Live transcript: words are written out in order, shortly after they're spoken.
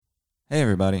Hey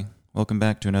everybody, welcome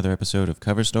back to another episode of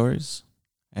Cover Stories.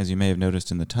 As you may have noticed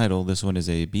in the title, this one is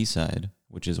a B-side,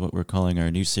 which is what we're calling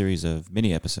our new series of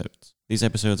mini episodes. These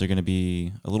episodes are going to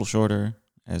be a little shorter,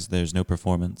 as there's no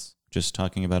performance, just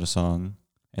talking about a song,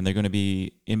 and they're going to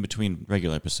be in between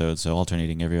regular episodes, so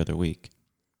alternating every other week.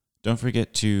 Don't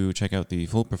forget to check out the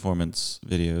full performance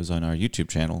videos on our YouTube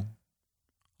channel.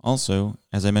 Also,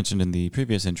 as I mentioned in the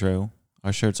previous intro,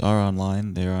 our shirts are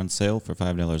online. They're on sale for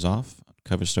 $5 off.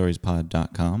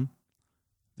 CoverStoriesPod.com.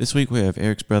 This week we have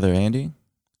Eric's brother Andy.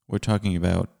 We're talking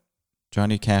about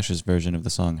Johnny Cash's version of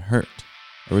the song Hurt,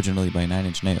 originally by Nine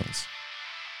Inch Nails.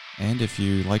 And if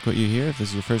you like what you hear, if this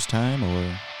is your first time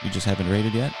or you just haven't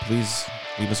rated yet, please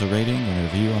leave us a rating and a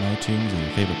review on iTunes or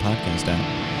your favorite podcast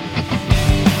app.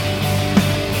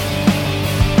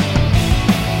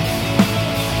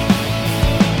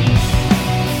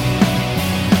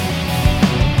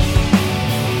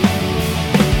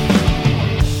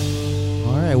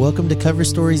 Welcome to Cover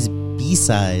Stories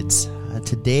B-Sides.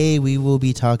 Today we will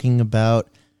be talking about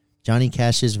Johnny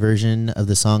Cash's version of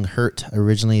the song Hurt,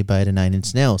 originally by the Nine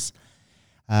Inch Nails.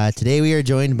 Today we are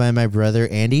joined by my brother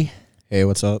Andy. Hey,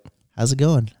 what's up? How's it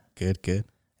going? Good.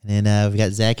 And then we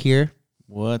got Zach here.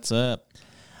 What's up?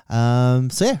 We're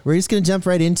just going to jump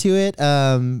right into it.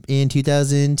 In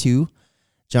 2002,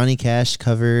 Johnny Cash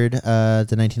covered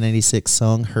the 1996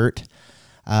 song Hurt,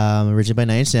 originally by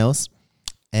Nine Inch Nails.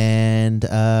 And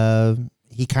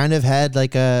he kind of had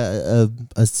like a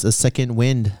second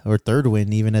wind or third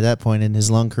wind even at that point in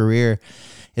his long career.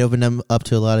 It opened him up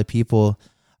to a lot of people.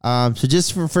 So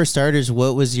just for starters,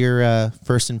 what was your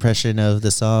first impression of the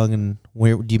song, and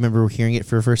where do you remember hearing it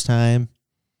for the first time?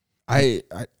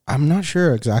 I'm not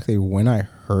sure exactly when I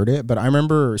heard it, but I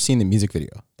remember seeing the music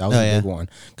video. That was a big one,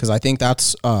 because I think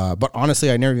that's. But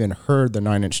honestly, I never even heard the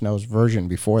Nine Inch Nails version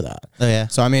before that. Oh yeah.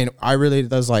 So I mean,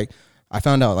 I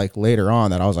found out like later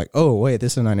on that I was like, oh wait,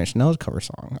 this is a Nine Inch Nails cover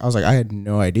song. I was like, I had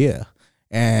no idea.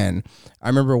 And I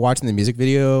remember watching the music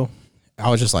video. I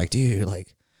was just like, dude,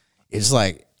 like, it's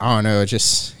like, I don't know.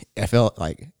 I felt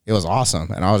like it was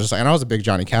awesome. And I was just like, and I was a big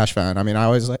Johnny Cash fan. I mean, I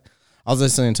was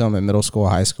listening to him in middle school,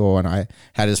 high school, and I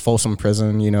had his Folsom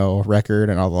Prison, record,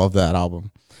 and I love that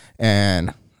album.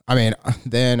 And I mean,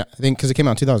 then I think, cause it came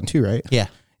out in 2002, right? Yeah.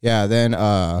 Yeah. Then,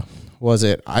 was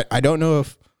it, I don't know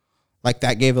if, like,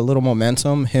 that gave a little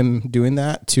momentum, him doing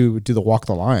that, to do the Walk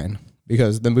the Line,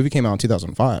 because the movie came out in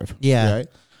 2005. Yeah. Right?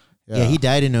 Yeah, he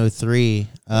died in 2003,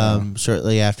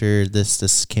 shortly after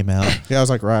this came out. Yeah, I was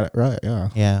like, right, yeah.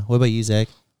 Yeah. What about you, Zach?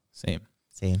 Same.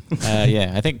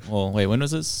 Yeah, I think, wait, when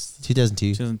was this?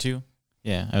 2002. 2002?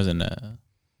 Yeah, I was in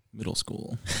middle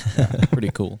school. Pretty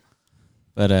cool.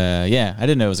 But I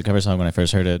didn't know it was a cover song when I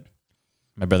first heard it.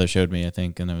 My brother showed me, I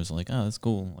think, and I was like, oh, that's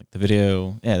cool. Like, the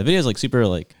video is like super,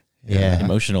 like,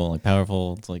 emotional, like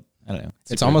powerful. It's like, I don't know.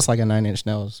 It's almost like a Nine Inch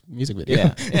Nails music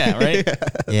video. Yeah, right?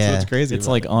 Yeah. So it's crazy. It's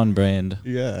like on brand.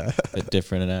 Yeah. But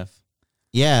different enough.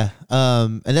 Yeah.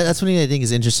 And that's one thing I think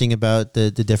is interesting about the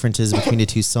differences between the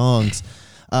two songs.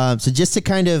 So just to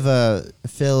kind of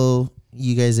fill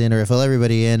you guys in, or fill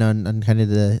everybody in on kind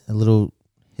of a little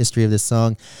history of this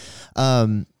song.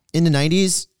 In the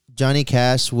 90s, Johnny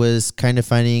Cash was kind of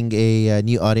finding a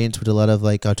new audience with a lot of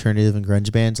like alternative and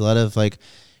grunge bands. A lot of like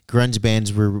grunge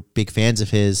bands were big fans of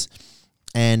his,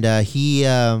 and he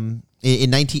in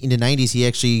the 90s he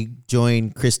actually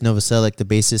joined Chris Novoselic, the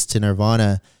bassist to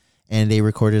Nirvana, and they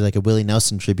recorded like a Willie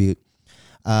Nelson tribute.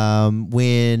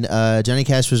 When Johnny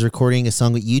Cash was recording a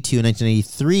song with U2 in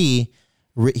 1993,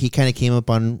 he kind of came up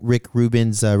on Rick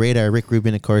Rubin's radar. Rick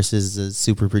Rubin, of course, is a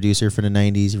super producer for the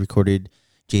 90s. He recorded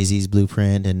Jay-Z's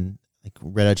Blueprint and like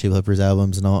Red Hot Chili Peppers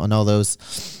albums and all those.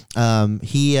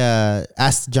 He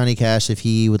asked Johnny Cash if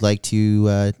he would like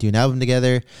to do an album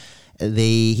together.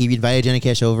 He invited Johnny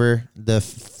Cash over. The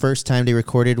first time they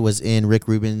recorded was in Rick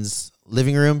Rubin's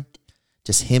living room,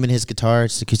 just him and his guitar,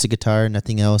 just acoustic guitar,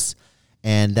 nothing else.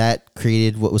 And that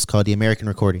created what was called the American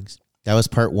Recordings. That was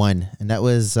part one, and that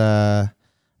was I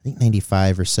think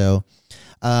 95 or so.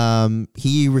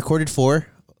 He recorded 4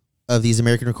 of these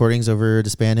American recordings over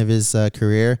the span of his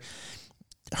career.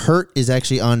 Hurt is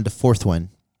actually on the 4th one.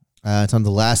 It's on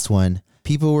the last one.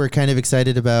 People were kind of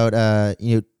excited about,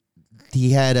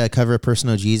 he had a cover of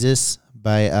Personal Jesus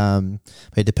by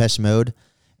Depeche Mode,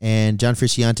 and John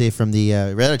Frusciante from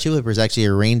the Red Hot Chili Peppers actually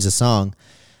arranged the song.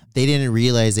 They didn't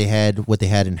realize they had what they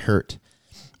had in Hurt.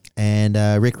 And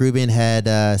Rick Rubin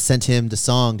had sent him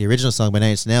the original song by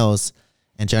Nine Inch Nails,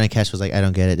 and Johnny Cash was like, I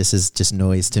don't get it. This is just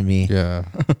noise to me. Yeah.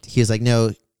 He was like,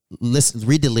 no, listen,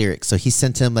 read the lyrics. So he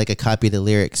sent him like a copy of the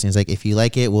lyrics, and he's like, if you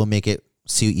like it, we'll make it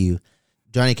suit you.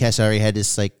 Johnny Cash already had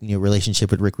this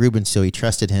relationship with Rick Rubin, so he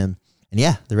trusted him. And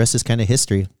yeah, the rest is kind of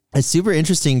history. It's super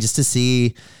interesting just to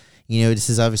see, this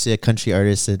is obviously a country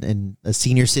artist and a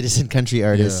senior citizen country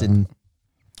artist, and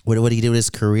what he did with his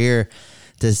career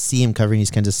to see him covering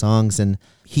these kinds of songs. And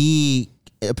he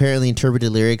apparently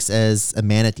interpreted lyrics as a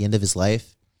man at the end of his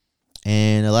life.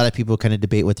 And a lot of people kind of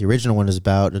debate what the original one was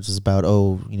about. It was about,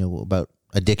 about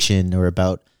addiction or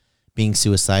about being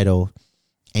suicidal.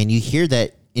 And you hear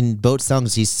that in both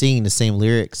songs, he's singing the same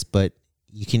lyrics, but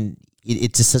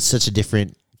it's just such a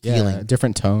different feeling.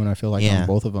 Different tone, I feel like, on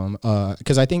both of them.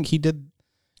 Because I think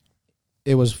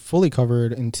it was fully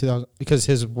covered in 2000, because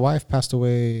his wife passed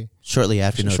away shortly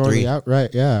after shortly out, right?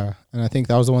 Yeah. And I think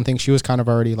that was the one thing. She was kind of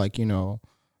already like,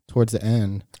 towards the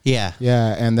end. Yeah.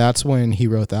 Yeah. And that's when he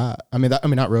wrote that.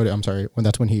 Not wrote it. I'm sorry.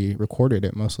 That's when he recorded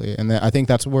it mostly. And I think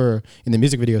that's where in the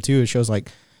music video too, it shows like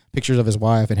pictures of his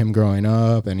wife and him growing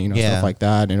up and, stuff like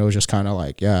that. And it was just kind of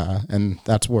like, and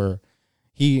that's where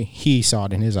he saw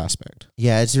it in his aspect.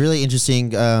 Yeah. It's really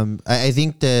interesting. I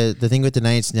think the thing with the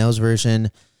Nine Inch Nails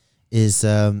version is,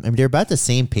 they're about the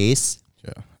same pace.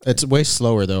 Yeah. It's way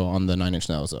slower though on the Nine Inch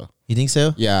Nails though. You think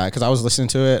so? Yeah. Cause I was listening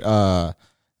to it.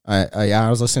 I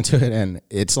was listening to it and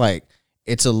it's like,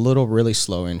 it's a little really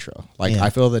slow intro. Like I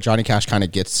feel that Johnny Cash kind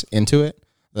of gets into it.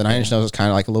 The Nine Inch Nails is kind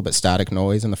of like a little bit static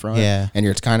noise in the front. Yeah. And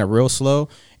it's kind of real slow.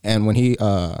 And when he,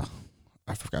 I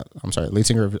forgot, I'm sorry, lead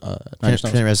singer of Nine Inch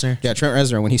Nails. Trent Reznor? Yeah, Trent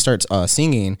Reznor, when he starts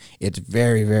singing, it's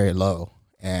very, very low.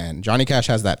 And Johnny Cash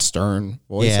has that stern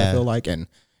voice, I feel like. And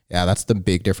yeah, that's the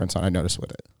big difference I noticed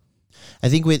with it. I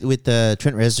think with the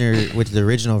Trent Reznor, with the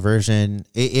original version,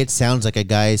 it sounds like a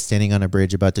guy standing on a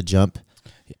bridge about to jump.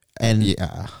 And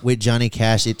with Johnny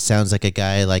Cash, it sounds like a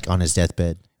guy like on his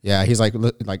deathbed. Yeah, he's like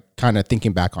kind of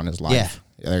thinking back on his life.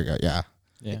 Yeah, there you go. Yeah.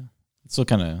 Yeah. It still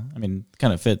kind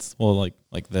of fits. Well,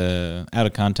 like the out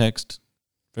of context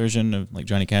version of like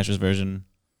Johnny Cash's version,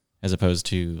 as opposed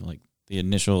to like the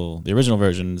original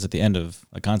version is at the end of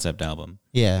a concept album.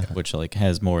 Yeah. Which like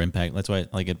has more impact. That's why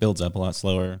like it builds up a lot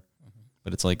slower.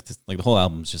 But it's like the whole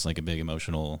album's just like a big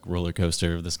emotional roller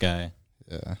coaster of this guy.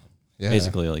 Yeah.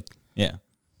 Basically like,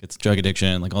 it's drug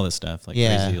addiction, like all this stuff, like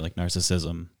crazy, like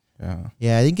narcissism.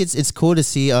 Yeah, I think it's cool to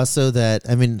see also that,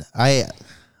 I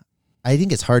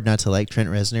think it's hard not to like Trent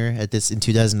Reznor at this in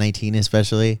 2019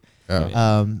 especially.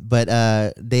 But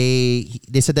they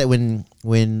said that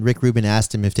when Rick Rubin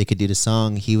asked him if they could do the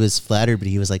song, he was flattered, but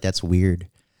he was like, that's weird.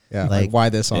 Yeah, like why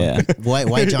this song? Yeah.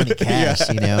 why Johnny Cash?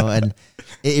 And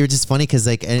it was just funny because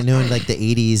like I know in like the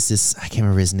 80s, this I can't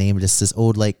remember his name, just this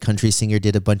old like country singer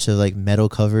did a bunch of like metal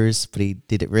covers, but he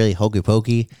did it really hokey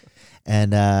pokey,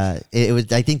 and it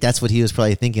was, I think that's what he was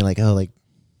probably thinking, like, oh, like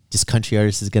just country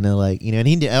artist is gonna like, and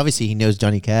he obviously he knows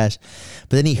Johnny Cash,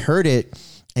 but then he heard it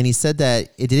and he said that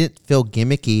it didn't feel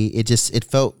gimmicky, it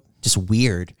felt just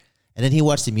weird, and then he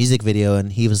watched the music video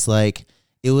and he was like,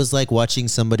 it was like watching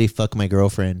somebody fuck my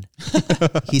girlfriend.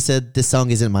 He said, this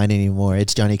song isn't mine anymore.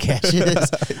 It's Johnny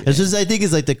Cash's. Which is, I think,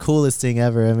 is like the coolest thing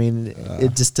ever. I mean,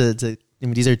 it just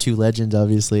these are two legends,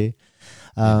 obviously.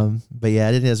 But yeah,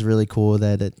 I think it's really cool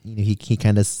that he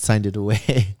kind of signed it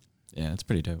away. Yeah, it's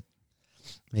pretty dope.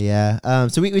 Yeah.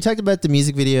 So we talked about the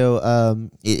music video.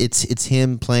 It's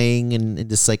him playing in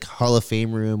this like Hall of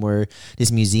Fame room or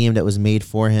this museum that was made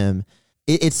for him.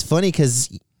 It's funny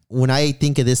because when I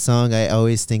think of this song, I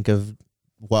always think of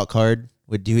Walk Hard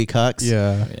with Dewey Cox,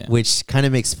 which kind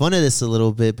of makes fun of this a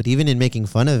little bit. But even in making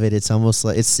fun of it, it's almost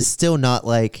like it's still not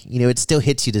like, it still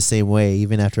hits you the same way,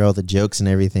 even after all the jokes and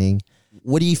everything.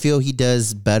 What do you feel he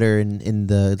does better in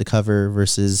the cover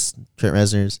versus Trent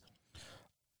Reznor's?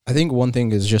 I think one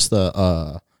thing is just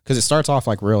the because it starts off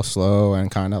like real slow and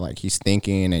kind of like he's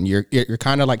thinking, and you're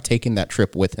kind of like taking that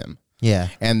trip with him. Yeah.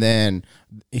 And then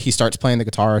he starts playing the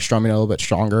guitar, strumming a little bit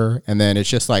stronger. And then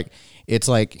it's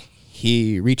like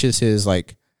he reaches his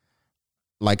like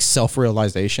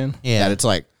self-realization. Yeah. That it's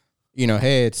like,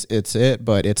 hey, it's it.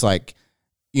 But it's like,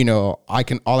 all I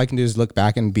can do is look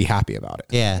back and be happy about it.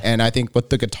 Yeah. And I think with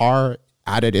the guitar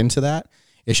added into that,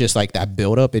 it's just like that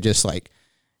buildup. It just like,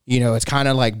 it's kind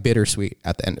of like bittersweet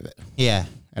at the end of it. Yeah.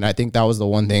 And I think that was the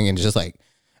one thing. And just like,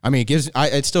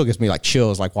 it still gives me like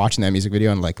chills, like watching that music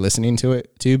video and like listening to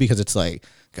it too, because it's like,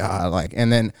 God, like,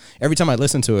 and then every time I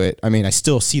listen to it, I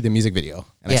still see the music video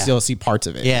and I still see parts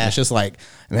of it. Yeah. And it's just like,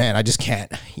 man, I just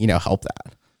can't, help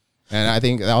that. And I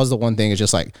think that was the one thing, is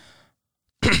just like,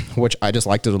 which I just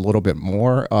liked it a little bit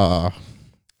more.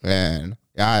 And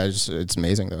yeah, it's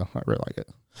amazing though. I really like it.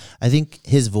 I think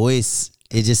his voice,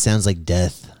 it just sounds like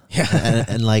death. Yeah.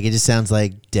 and like, it just sounds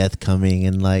like death coming,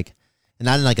 and like, and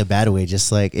not in like a bad way,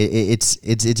 just like it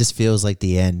just feels like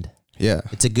the end. Yeah.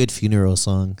 It's a good funeral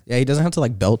song. Yeah, he doesn't have to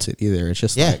like belt it either. It's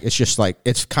just Yeah. like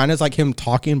it's kind of like him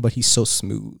talking, but he's so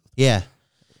smooth. Yeah.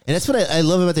 And that's what I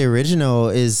love about the original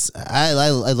is I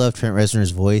love Trent Reznor's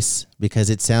voice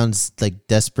because it sounds like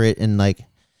desperate and like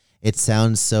it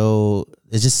sounds so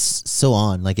it's just so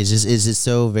on. Like it's just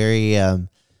so very very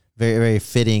very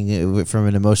fitting from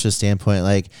an emotional standpoint.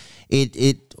 Like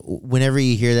it whenever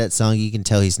you hear that song you can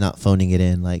tell he's not phoning it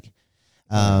in. Like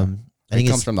I think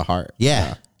It comes from the heart.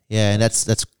 yeah. Yeah, and that's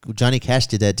Johnny Cash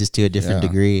did that just to a different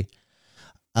degree.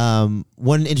 One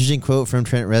interesting quote from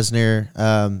Trent Reznor.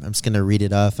 I'm just gonna read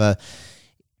it off.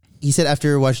 He said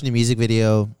after watching the music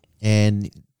video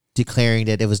and declaring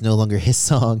that it was no longer his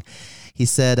song, he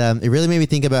said, "It really made me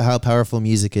think about how powerful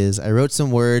music is. I wrote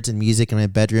some words and music in my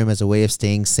bedroom as a way of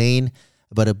staying sane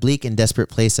about a bleak and desperate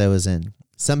place I was in.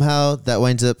 Somehow that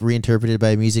winds up reinterpreted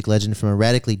by a music legend from a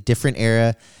radically different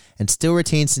era." And still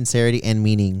retains sincerity and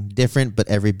meaning, different but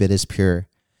every bit as pure.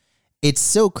 It's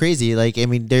so crazy. Like, I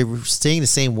mean, they're saying the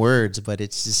same words, but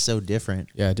it's just so different.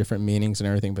 Yeah, different meanings and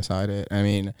everything beside it. I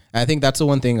mean, I think that's the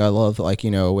one thing I love, like, you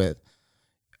know, with,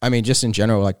 I mean, just in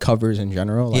general, like covers in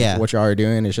general, like what y'all are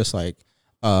doing is just like,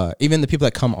 even the people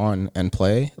that come on and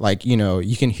play, like, you know,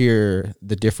 you can hear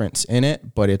the difference in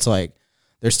it, but it's like,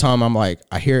 there's time I'm like,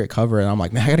 I hear it cover and I'm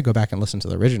like, man, I got to go back and listen to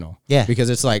the original. Yeah. Because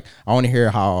it's like, I want to hear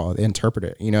how they interpret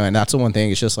it, you know, and that's the one thing.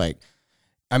 It's just like,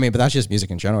 I mean, but that's just music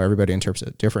in general. Everybody interprets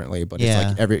it differently, but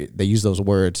it's like they use those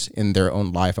words in their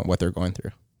own life and what they're going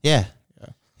through. Yeah.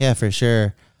 Yeah, for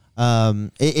sure.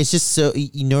 It's just so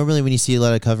normally when you see a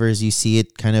lot of covers, you see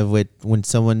it kind of with when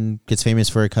someone gets famous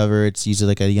for a cover, it's usually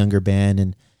like a younger band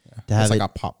and to have it's like it, a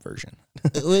pop version.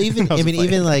 well, even I mean,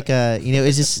 even like you know,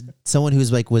 it's just someone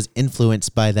who's like was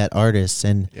influenced by that artist,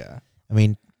 and I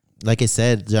mean, like I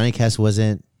said, Johnny Cash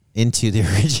wasn't into the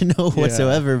original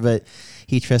whatsoever, but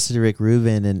he trusted Rick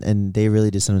Rubin, and they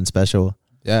really did something special.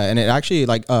 Yeah, and it actually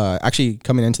like actually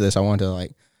coming into this, I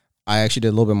actually did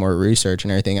a little bit more research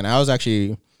and everything, and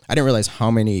I didn't realize how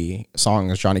many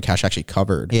songs Johnny Cash actually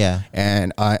covered. Yeah.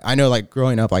 And I know like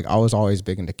growing up, like I was always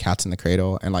big into Cats in the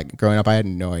Cradle. And like growing up, I had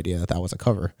no idea that was a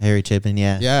cover. Harry Chapin,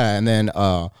 yeah. Yeah. And then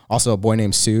also A Boy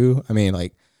Named Sue. I mean,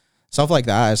 like stuff like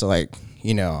that is like,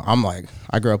 you know, I'm like,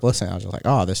 I grew up listening. I was just like,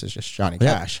 oh, this is just Johnny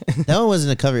Cash. That one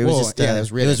wasn't a cover. It was just,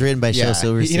 it was written by Shel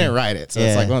Silverstein. He didn't write it. So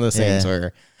it's like one of those things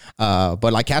where,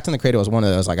 but like Cats in the Cradle was one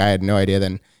of those, like I had no idea.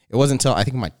 Then it wasn't until I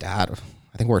think my dad,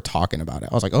 I think we were talking about it.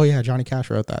 I was like, oh yeah, Johnny Cash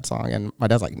wrote that song. And my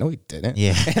dad's like, no, he didn't.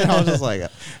 Yeah. And I was just like, I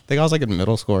think I was like in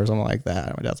middle school or something like that.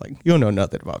 And my dad's like, you don't know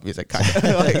nothing about music. Kind of.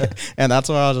 Like, and that's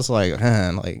why I was just like,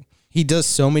 man, like he does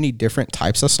so many different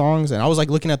types of songs. And I was like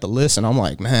looking at the list and I'm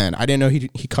like, man, I didn't know he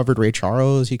covered Ray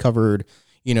Charles. He covered,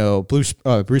 you know, Bruce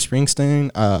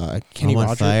Springsteen, Kenny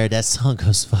Rogers. Fire. That song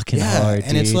goes fucking hard,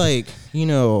 and dude. it's like, you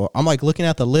know, I'm like looking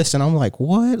at the list and I'm like,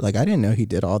 what? Like I didn't know he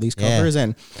did all these covers,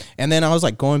 and then I was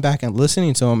like going back and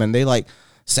listening to them, and they like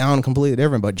sound completely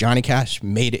different, but Johnny Cash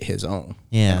made it his own.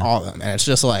 Yeah, and all of them, and it's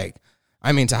just like,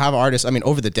 I mean, to have artists, I mean,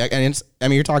 over the deck, and it's, I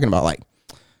mean, you're talking about like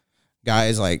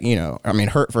guys like, you know, I mean,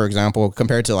 Hurt, for example,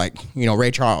 compared to like, you know, Ray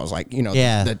Charles, like, you know,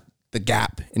 the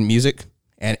gap in music.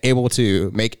 And able to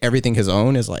make everything his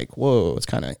own is like, whoa, it's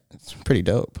pretty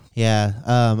dope. Yeah,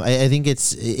 I think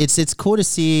it's cool to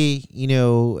see, you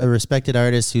know, a respected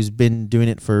artist who's been doing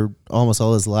it for almost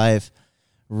all his life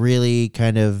really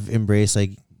kind of embrace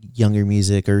like younger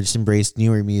music or just embrace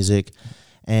newer music,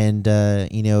 and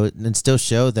you know, and still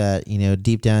show that, you know,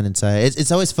 deep down inside,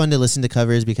 it's always fun to listen to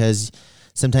covers because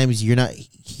sometimes you're not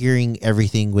hearing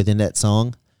everything within that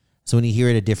song. So when you hear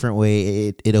it a different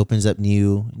way, it opens up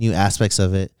new aspects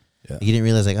of it. Yeah. You didn't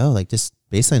realize like, oh, like this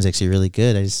bass line's actually really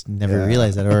good. I just never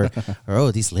realized that. Or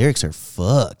oh, these lyrics are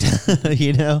fucked.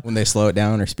 You know? When they slow it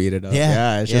down or speed it up.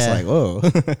 Yeah, it's just like, whoa.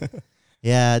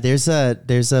 Yeah, there's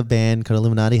a band called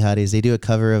Illuminati Hotties. They do a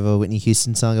cover of a Whitney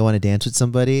Houston song, I Want to Dance with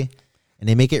Somebody. And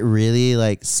they make it really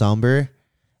like somber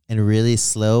and really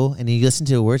slow, and you listen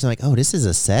to the words, I'm like, oh, this is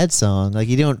a sad song. Like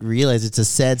you don't realize it's a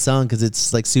sad song because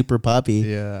it's like super poppy.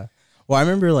 Yeah. Well, I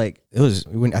remember like it was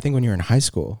I think when you were in high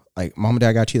school, like mom and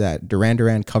dad got you that Duran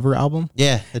Duran cover album.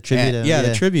 Yeah, the tribute.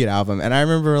 The tribute album, and I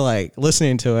remember like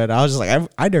listening to it. I was just like,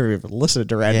 I never even listened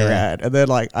to Duran Duran, and then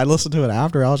like I listened to it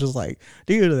after. I was just like,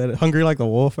 dude, that Hungry Like the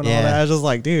Wolf and all that. I was just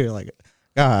like, dude, like,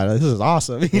 God, this is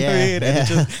awesome. You know what I mean? And it's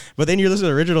just, but then you listen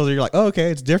to the originals and you're like, oh,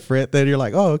 okay, it's different. Then you're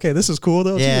like, oh, okay, this is cool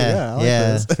though. Yeah, too. I like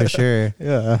this. For sure.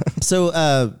 Yeah.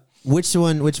 So,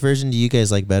 which version do you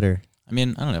guys like better? I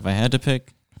mean, I don't know. If I had to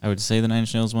pick, I would say the Nine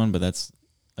Inch Nails one, but that's,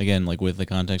 again, like with the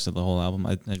context of the whole album.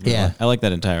 I like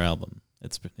that entire album.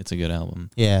 It's a good album.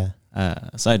 Yeah.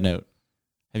 Side note,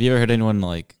 have you ever heard anyone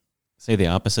like say the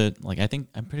opposite. Like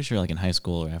I'm pretty sure like in high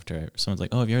school or after someone's like,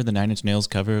 "Oh, have you heard the Nine Inch Nails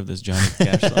cover of this Johnny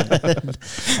Cash song?"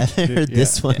 I've heard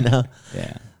this one now.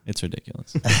 Yeah, it's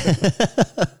ridiculous.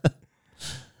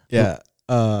 Yeah.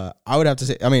 I would have to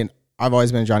say, I mean, I've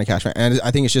always been a Johnny Cash fan. And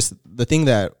I think it's just the thing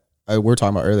that we're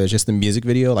talking about earlier is just the music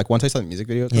video. Like once I saw the music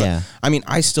video, Yeah. I mean,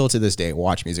 I still to this day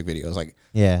watch music videos. Like,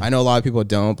 Yeah. I know a lot of people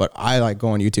don't, but I like go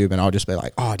on YouTube and I'll just be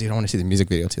like, oh, dude, I want to see the music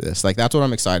video to this. Like, that's what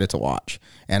I'm excited to watch.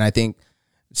 And I think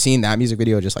seeing that music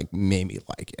video just like made me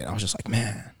like it. I was just like,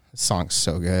 man, this song's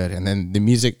so good. And then the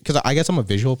music, because I guess I'm a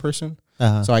visual person.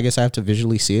 So I guess I have to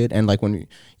visually see it. And like when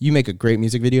you make a great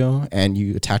music video and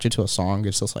you attach it to a song,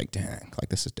 it's just like, dang, like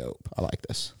this is dope. I like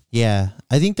this. Yeah,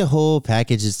 I think the whole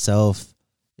package itself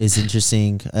is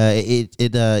interesting.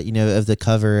 You know, of the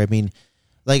cover. I mean,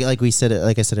 like I said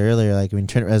earlier, like I mean,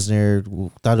 Trent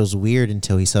Reznor thought it was weird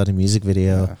until he saw the music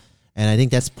video, Yeah. and I think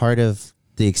that's part of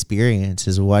the experience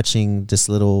is watching this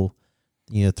little,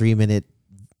 3-minute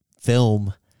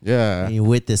film. Yeah.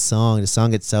 With this song, the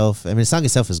song itself. I mean, the song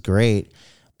itself is great,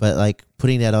 but like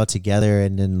putting that all together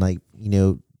and then like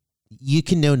you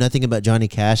can know nothing about Johnny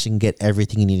Cash and get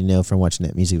everything you need to know from watching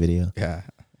that music video. Yeah.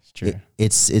 It's true.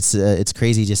 It's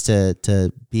crazy just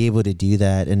to be able to do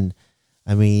that. And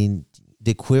I mean,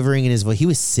 the quivering in his voice. He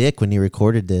was sick when he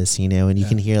recorded this, and you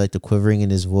can hear like the quivering in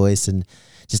his voice and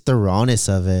just the rawness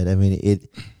of it. I mean,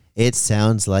 it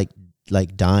sounds like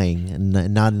dying,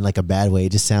 and not in like a bad way.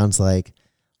 It just sounds like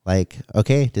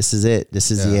okay, this is it.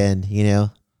 This is the end.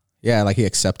 Yeah, like he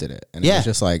accepted it. And Yeah. it's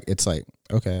just like, it's like,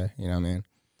 okay, you know what I mean?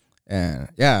 And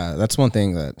yeah, that's one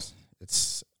thing that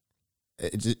it's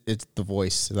the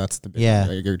voice. That's the big Yeah.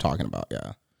 thing that you're talking about.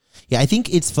 Yeah. Yeah, I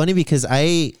think it's funny because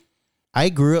I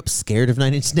grew up scared of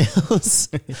Nine Inch Nails.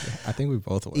 I think we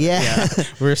both were. Yeah.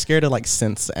 We were scared of like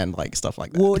synths and like stuff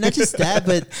like that. Well, not just that,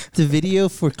 but the video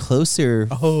for Closer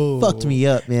fucked me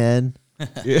up, man.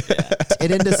 Yeah.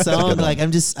 And in the song, like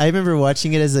I remember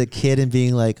watching it as a kid and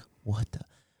being like, what the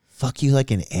fuck, you like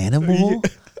an animal?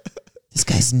 This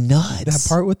guy's nuts. That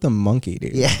part with the monkey,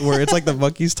 dude. Yeah. Where it's like the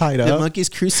monkey's tied the up. monkey's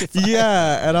crucified.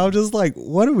 Yeah. And I'm just like,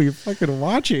 what are we fucking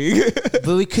watching?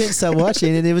 But we couldn't stop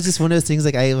watching, and it was just one of those things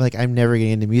I'm never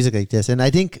getting into music like this. And I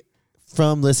think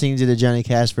from listening to the Johnny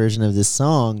Cash version of this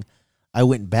song, I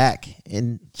went back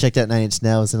and checked out Nine Inch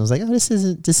Nails, and I was like, oh, this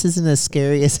isn't as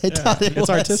scary as I thought it was. It's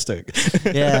artistic.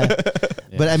 Yeah.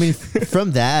 But I mean,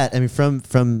 from that, I mean, from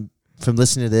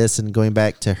listening to this and going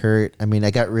back to Hurt, I mean,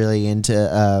 I got really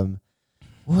into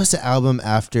what was the album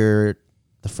after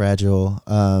The Fragile?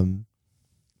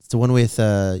 It's the one with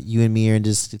You and Me are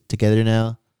just together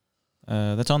now.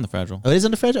 That's on The Fragile. Oh, it is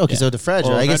on The Fragile? Okay, Yeah. so The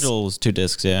Fragile. Well, I guess. Fragile was 2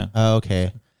 discs, yeah. Oh,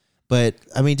 okay. But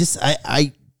I mean, just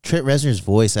I Trent Reznor's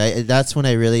voice. That's when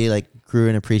I really like grew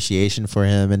an appreciation for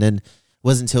him, and then it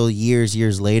wasn't until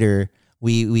years later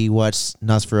we watched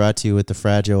Nosferatu with The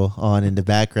Fragile on in the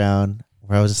background,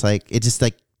 where I was just like, it just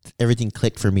like everything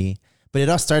clicked for me. But it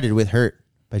all started with Hurt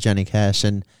by Johnny Cash,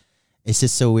 and it's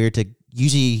just so weird to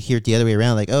usually hear it the other way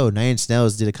around. Like, oh, Nine Inch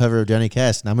Nails did a cover of Johnny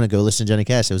Cash, and I'm gonna go listen to Johnny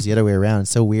Cash. It was the other way around.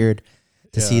 It's so weird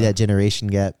to see that generation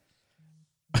gap.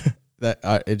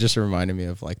 That it just reminded me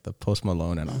of like the Post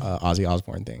Malone and Ozzy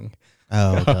Osbourne thing.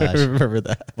 Oh I gosh. remember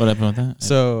that. What happened with that?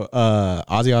 So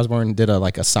Ozzy Osbourne did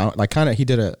a sound, like kind of he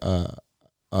did a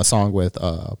song with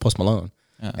Post Malone.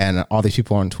 Yeah. And all these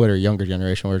people on Twitter, younger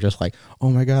generation, were just like, "Oh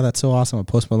my god, that's so awesome!"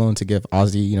 Post Malone to give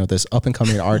Ozzy, this up and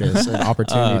coming artist an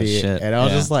opportunity. Oh, shit. And I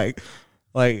was Yeah. just like,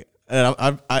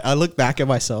 and I look back at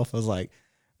myself. I was like,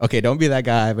 okay, don't be that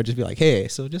guy, but just be like, hey,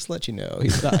 so just let you know,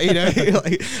 he's not,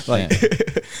 like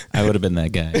I would have been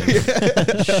that guy.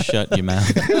 Shut your mouth.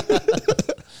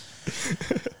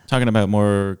 Talking about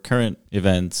more current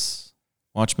events,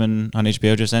 Watchmen on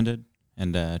HBO just ended,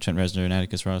 and Trent Reznor and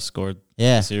Atticus Ross scored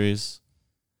Yeah. the series.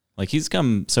 Like, he's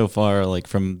come so far, like,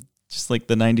 from just like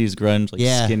the 90s grunge, like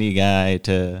Yeah. skinny guy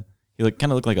to he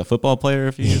kind of looked like a football player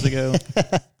a few years ago.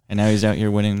 And now he's out here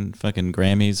winning fucking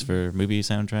Grammys for movie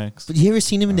soundtracks. But you ever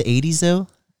seen him in the 80s though?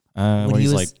 Where When he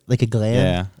he's was like a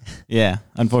glam? yeah.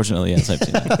 Unfortunately, yes, I've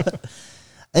seen that.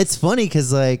 It's funny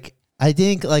because like I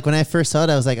think like when I first saw it,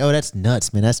 I was like, oh, that's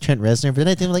nuts, man. That's Trent Reznor. But then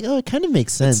I think like, oh, it kind of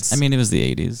makes sense. I mean, it was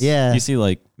the 80s. Yeah. You see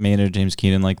like Maynard, James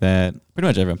Keenan like that. Pretty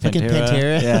much everyone. fucking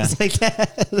Pantera. Yeah. It's like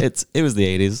that. It was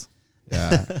the 80s.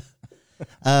 yeah.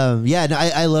 Yeah, no,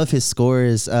 I love his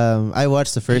scores. I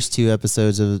watched the first 2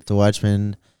 episodes of The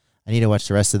Watchmen. I need to watch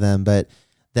the rest of them, but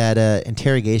that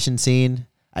interrogation scene,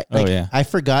 I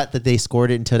forgot that they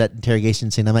scored it until that interrogation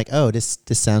scene. I'm like, oh, this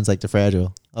sounds like The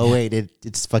Fragile. Oh wait,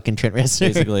 it's fucking Trent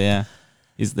Reznor. Basically, yeah.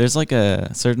 There's like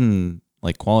a certain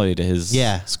like quality to his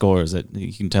scores that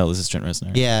you can tell this is Trent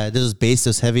Reznor. Yeah,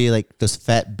 those heavy, like those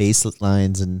fat bass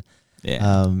lines, and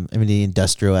Yeah. I mean, the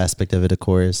industrial aspect of it, of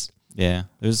course. Yeah.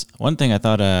 There's one thing I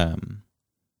thought,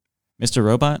 Mr.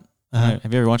 Robot.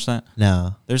 Have you ever watched that?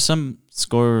 No. There's some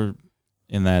score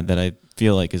in that I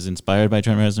feel like is inspired by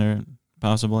Trent Reznor,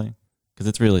 possibly, because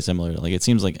it's really similar. Like, it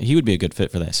seems like he would be a good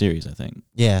fit for that series, I think.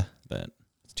 Yeah. But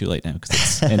it's too late now because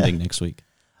it's ending next week.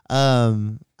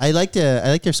 I like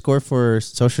their score for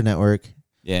Social Network,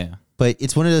 Yeah. but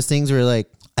it's one of those things where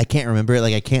like I can't remember it.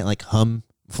 Like I can't like hum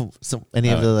any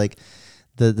of the like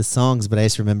the songs, but I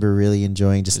just remember really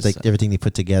enjoying just like everything they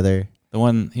put together. The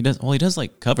one he does, well, he does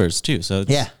like covers too. So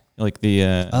it's like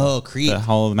the Creep, the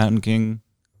Hall of the Mountain King.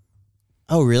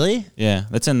 Oh really? Yeah,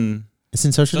 that's in It's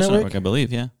in Social Network? I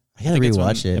believe. Yeah, I gotta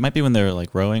rewatch it. It might be when they're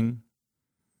like rowing.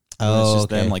 Oh, it's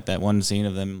just okay. them, like that one scene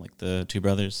of them, like the two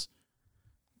brothers.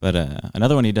 But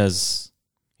another one he does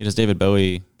David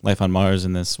Bowie, Life on Mars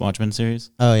in this Watchmen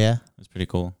series. Oh yeah, It's pretty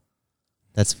cool.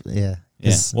 that's Yeah.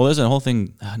 Well, there's a whole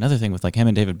thing, another thing with like him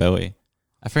and David Bowie.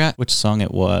 I forgot which song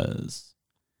it was.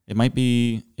 It might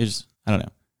be. I don't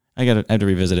know. I have to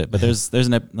revisit it. But there's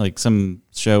like some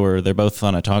show where they're both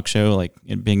on a talk show, like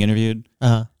being interviewed.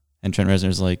 And Trent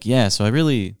Reznor's like, yeah. So I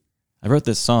wrote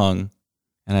this song,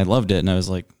 and I loved it, and I was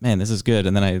like, man, this is good.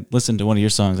 And then I listened to one of your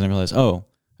songs, and I realized, oh,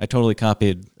 I totally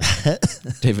copied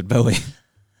David Bowie.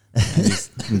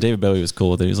 And David Bowie was cool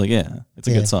with it. He was like, yeah, it's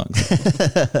a good song.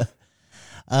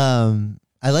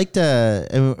 I liked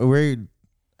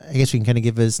I guess we can kind of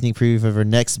give a sneak preview of our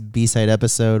next B-side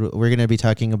episode. We're going to be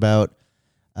talking about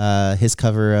his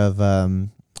cover of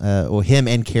him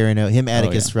and Karen O,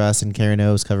 Atticus Ross and Karen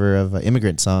O's cover of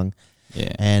Immigrant Song.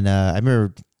 Yeah. And I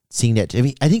remember seeing that. I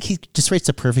mean, I think he just writes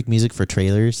the perfect music for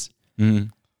trailers. Mm-hmm.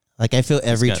 Like I feel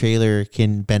every trailer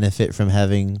can benefit from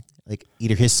having like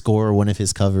either his score or one of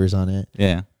his covers on it.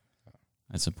 Yeah.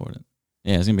 I support it.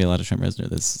 Yeah, there's going to be a lot of Trent Reznor.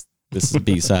 This is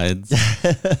B-sides.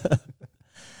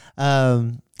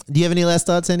 Do you have any last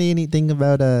thoughts? Anything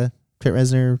about Trent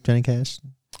Reznor, Johnny Cash?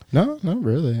 No, not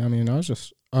really. I mean,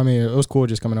 it was cool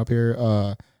just coming up here.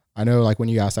 I know, like when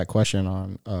you asked that question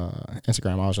on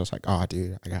Instagram, I was just like, "Oh,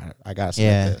 dude, I gotta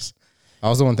submit this." That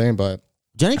was the one thing, but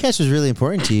Johnny Cash was really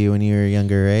important to you when you were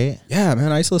younger, right? Yeah,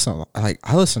 man. I used to listen. I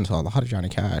listened to a lot of Johnny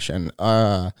Cash, and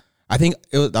I think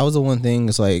that was the one thing.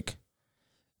 Is like,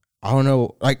 I don't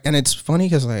know, like, and it's funny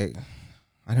because like,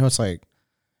 I know it's like,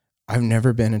 I've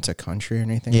never been into country or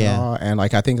anything at all, and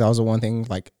like, I think that was the one thing.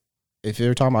 Like, if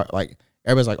you're talking about like,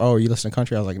 everybody's like, "Oh, you listen to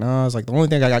country?" I was like, "No." I was like, the only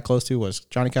thing I got close to was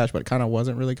Johnny Cash, but it kind of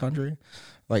wasn't really country.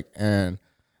 Like, and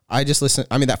I just listened.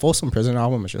 I mean, that Folsom Prison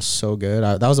album is just so good.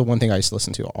 That was the one thing I used to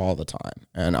listen to all the time,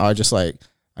 and I just like.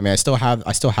 I mean, I still have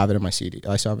it in my CD.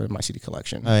 I still have it in my CD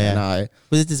collection. Oh yeah. And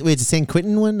was it this? Wait, it's the San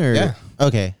Quentin one or? Yeah.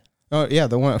 Okay. Oh yeah,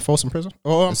 the one at Folsom Prison.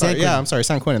 Oh, I'm sorry. Yeah, I'm sorry.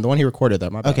 San Quentin, the one he recorded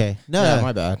that. My bad. Okay. No,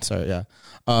 my bad. Sorry. Yeah.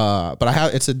 But I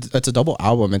have it's a double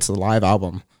album. It's a live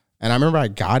album, and I remember I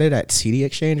got it at CD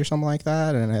Exchange or something like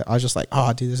that, and I was just like,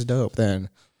 oh, dude, this is dope. Then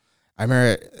I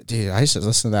remember, dude, I used to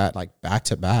listen to that like back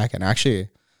to back, and actually,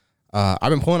 I've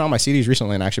been pulling out my CDs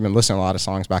recently, and actually been listening to a lot of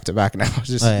songs back to back now,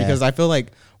 just because I feel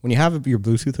like when you have your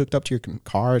Bluetooth hooked up to your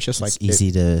car, it's just like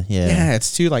easy to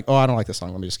it's too like, oh, I don't like this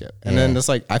song, let me just skip. And then it's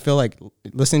like I feel like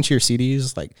listening to your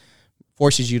CDs like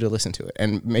forces you to listen to it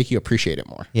and make you appreciate it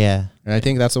more. Yeah. And I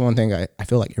think that's the one thing I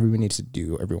feel like everyone needs to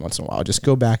do every once in a while. Just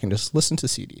go back and just listen to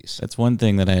CDs. That's one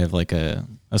thing that I have like a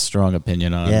strong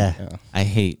opinion on. Yeah. I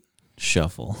hate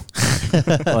shuffle.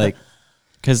 Like,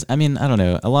 because I mean, I don't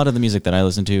know. A lot of the music that I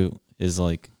listen to is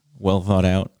like well thought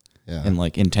out and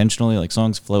like intentionally, like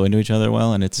songs flow into each other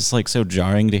well. And it's just like so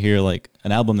jarring to hear like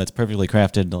an album that's perfectly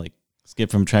crafted to like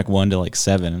skip from track 1 to like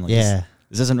 7. And like,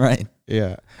 this isn't right.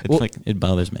 Yeah. It's like, it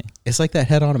bothers me. It's like that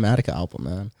Head Automatica album,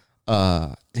 man.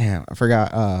 Damn, I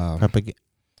forgot.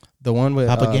 The one with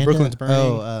Brooklyn's Burning. I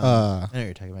know what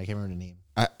you're talking about. I can't remember the name.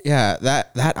 Yeah,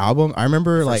 that album. I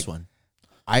remember First like one.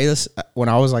 When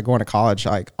I was like going to college,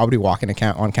 like I would be walking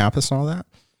on campus and all that.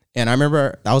 And I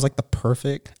remember that was like the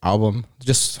perfect album,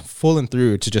 just full and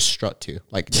through to just strut to,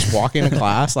 like just walking to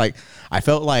class. Like I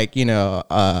felt like,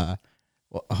 John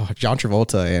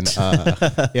Travolta and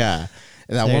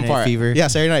and that Saturday one Night part, Fever. yeah,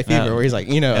 Saturday Night Fever, where he's like,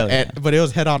 but it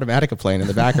was Head Automatica playing in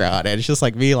the background, and it's just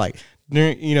like me, like,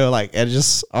 and it's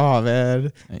just, oh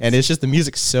man, and it's just the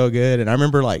music's so good. And I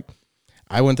remember like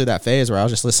I went through that phase where I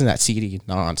was just listening to that CD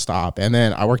nonstop, and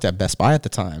then I worked at Best Buy at the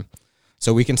time.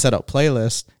 So we can set up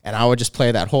playlists, and I would just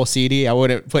play that whole CD. I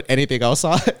wouldn't put anything else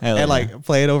on it, and like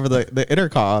play it over the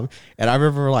intercom. And I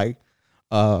remember like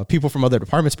people from other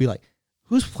departments be like,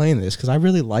 "Who's playing this? Because I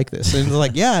really like this." And they're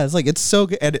like, "Yeah, it's like it's so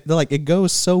good." And they're like, it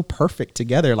goes so perfect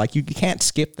together. Like you can't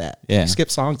skip that. Yeah, you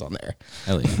skip songs on there.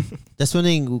 Hell yeah. That's one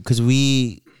thing because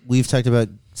we've talked about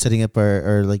setting up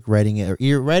our like writing it, or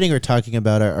you're writing or talking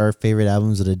about our favorite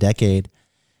albums of the decade.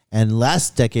 And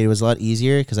last decade was a lot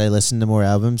easier because I listened to more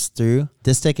albums through.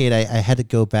 This decade, I had to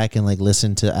go back and like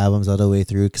listen to albums all the way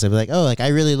through because I'd be like, oh, like I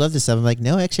really love this album. Like,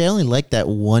 no, actually, I only like that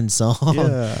one song.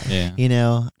 Yeah. You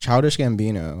know, Childish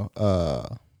Gambino.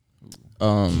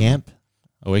 Camp.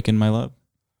 Awaken My Love.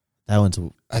 That one's.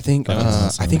 I think That was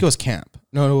awesome. I think it was Camp.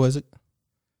 No, was it?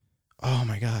 Oh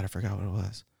my god, I forgot what it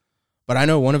was. But I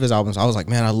know one of his albums. I was like,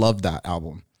 man, I loved that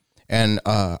album. And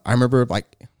I remember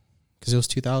like, because it was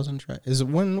 2000. Right? Is it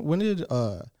when did It's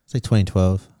like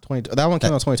 2012, 20? That one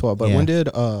came out 2012. But yeah. when did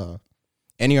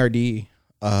NERD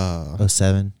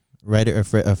 07. Writer or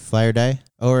Fly or Die,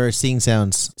 or Seeing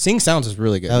Sounds. Sing Sounds is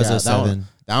really good. That was Yeah, 07.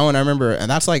 That one I remember, and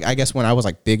that's like I guess when I was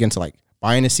like big into like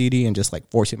buying a CD and just like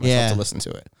forcing myself Yeah. to listen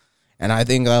to it. And I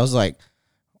think I was like,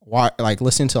 why like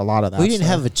listening to a lot of that. We didn't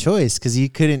stuff. have a choice because you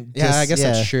couldn't. Yeah, just, I guess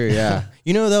that's true. Yeah.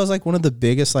 You know, that was like one of the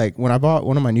biggest, like when I bought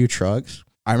one of my new trucks,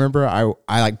 I remember I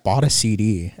like bought a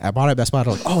CD. I bought it at Best Buy. I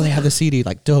was like, oh, they have the CD.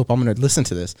 Like, dope. I'm going to listen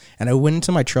to this. And I went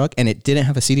into my truck and it didn't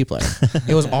have a CD player.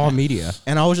 It was all media.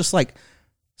 And I was just like,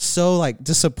 so like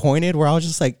disappointed where I was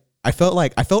just like, I felt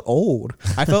old.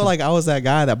 I felt like I was that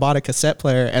guy that bought a cassette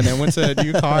player and then went to a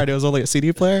new car and it was only a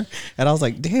CD player. And I was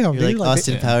like, damn, You're dude. like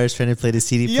Austin Powers trying to play the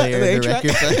CD player the and the A-track.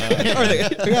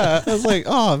 record player. Yeah, I was like,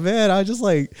 oh man, I just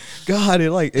like, God,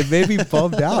 it made me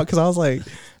bummed out because I was like,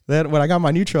 then when I got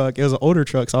my new truck, it was an older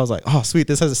truck, so I was like, oh sweet,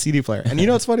 this has a CD player. And you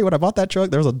know what's funny? When I bought that truck,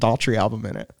 there was a Daughtry album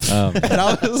in it, and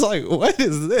I was like, what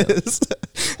is this?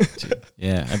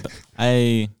 Yeah,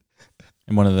 I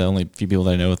am one of the only few people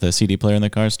that I know with a CD player in the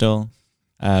car still.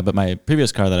 But my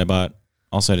previous car that I bought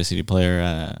also had a CD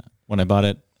player. When I bought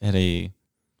it, it had a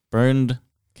burned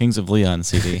Kings of Leon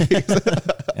CD,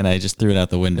 and I just threw it out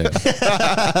the window.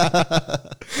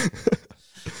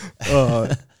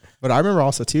 But I remember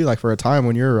also too, like for a time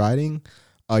when you were riding,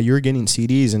 you were getting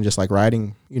CDs and just like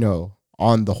riding, you know,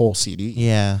 on the whole CD.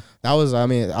 Yeah. That was, I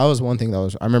mean, that was one thing that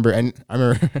was, I remember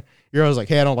you're always like,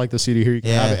 hey, I don't like the CD, here you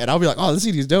can have it. And I'll be like, oh, this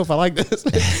CD is dope, I like this.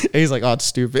 And he's like, oh, it's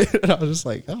stupid. And I was just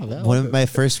like, oh, man. One of my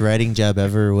first writing job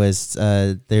ever was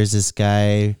there's this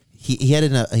guy. He had a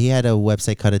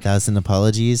website called 1,000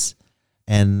 Apologies,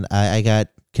 and I got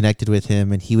connected with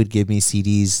him, and he would give me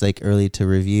CDs like early to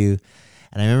review.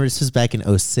 And I remember this was back in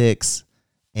 2006,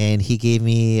 and he gave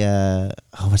me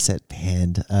what's that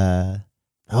band?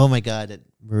 Oh my God,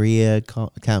 Maria,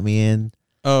 Count Me In.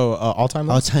 Oh, All Time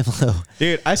Low? All Time Low.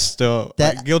 Dude, I still,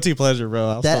 That- like, guilty pleasure,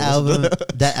 bro.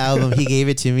 That album, he gave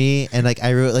it to me, and like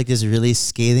I wrote like this really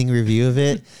scathing review of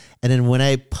it. And then when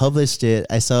I published it,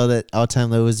 I saw that All Time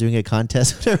Low was doing a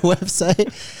contest with our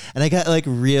website, and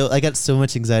I got so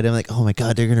much anxiety. I'm like, oh my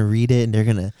God, they're gonna read it and they're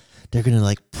gonna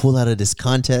like pull out of this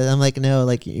contest. I'm like, no,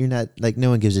 like you're not, like no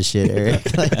one gives a shit,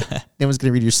 Eric. Like no one's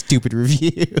gonna read your stupid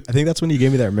review. I think that's when you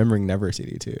gave me that Remembering Never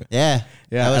CD too. Yeah,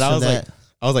 Yeah, and I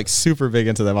was like super big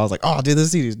into them. I was like, oh, dude,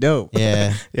 this CD's dope.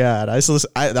 Yeah. Yeah, and I used to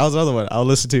listen, that was another one. I'll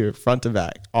listen to front to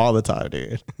back all the time,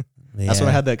 dude. That's when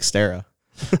I had the Xterra.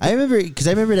 I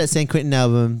remember that San Quentin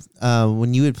album.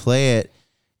 When you would play it,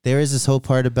 there was this whole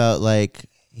part about like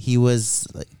he was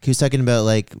talking about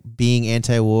like being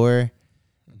anti-war,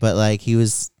 but like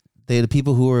the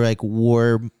people who were like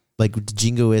war, like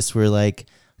jingoists were like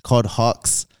called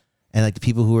hawks, and like the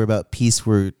people who were about peace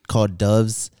were called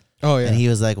doves. Oh yeah. And he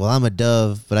was like, well, I'm a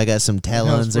dove, but I got some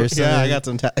talons or something. Yeah, I got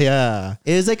some. Yeah.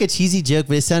 It was like a cheesy joke,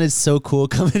 but it sounded so cool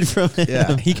coming from him.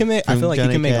 Yeah, he can make. I From feel like Johnny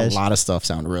he can make Cash. a lot of stuff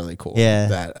sound really cool. Yeah.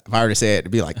 That if I were to say it,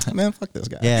 it'd be like, man, fuck this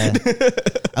guy. Yeah.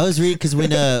 I was reading because when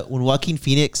Joaquin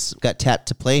Phoenix got tapped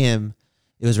to play him,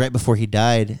 it was right before he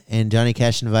died, and Johnny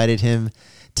Cash invited him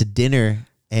to dinner,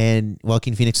 and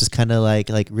Joaquin Phoenix was kind of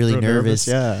like really Real nervous.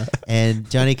 Yeah. And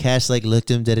Johnny Cash like looked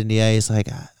him dead in the eye. He's like,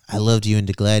 I loved you in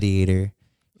The Gladiator.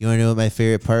 You want to know what my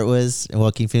favorite part was? And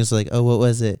Joaquin Phoenix was like, oh, what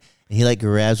was it? And he like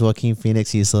grabs Joaquin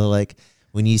Phoenix. He's so like,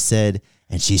 when you said,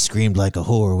 and she screamed like a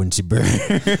whore when she burned.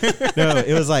 No,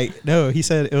 it was like, no, he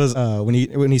said it was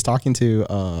when he's talking to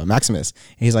Maximus,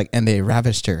 and he's like, and they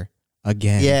ravished her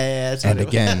again. Yeah, that's and what it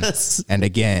again was. and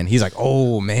again. He's like,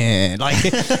 oh man, like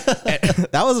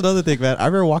that was another thing, man. I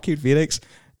remember Joaquin Phoenix,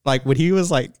 like when he was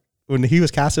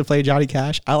cast to play Johnny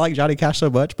Cash. I like Johnny Cash so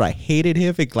much, but I hated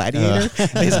him in Gladiator.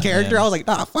 His character, I was like,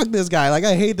 nah, fuck this guy. Like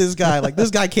I hate this guy. Like this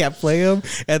guy can't play him.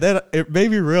 And then it made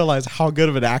me realize how good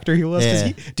of an actor he was.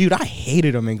 Yeah. Dude, I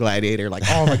hated him in Gladiator. Like,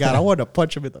 oh my God, I wanted to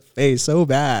punch him in the face so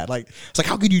bad. Like, it's like,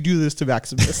 how could you do this to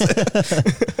Maximus?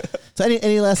 So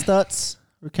any last thoughts?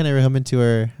 We're kind of coming to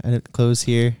our close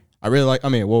here. I really like,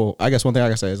 I guess one thing I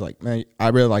can say is like, man, I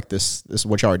really like this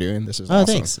what y'all are doing. This is Oh,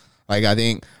 awesome. thanks. Like, I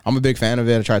think I'm a big fan of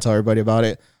it. I try to tell everybody about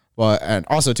it. Well, and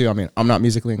also too, I mean, I'm not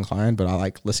musically inclined, but I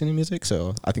like listening to music.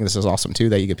 So I think this is awesome too,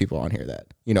 that you get people on here that,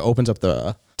 opens up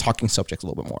the talking subject a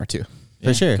little bit more too.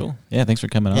 For sure. Cool. Yeah, thanks for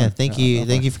coming on. Yeah, thank you.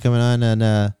 Thank you for coming on.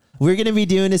 And we're going to be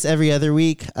doing this every other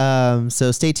week.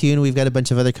 So stay tuned. We've got a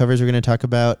bunch of other covers we're going to talk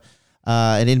about.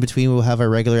 And in between, we'll have our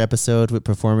regular episode with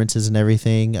performances and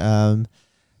everything.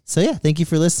 So yeah, thank you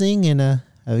for listening and have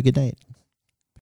a good night.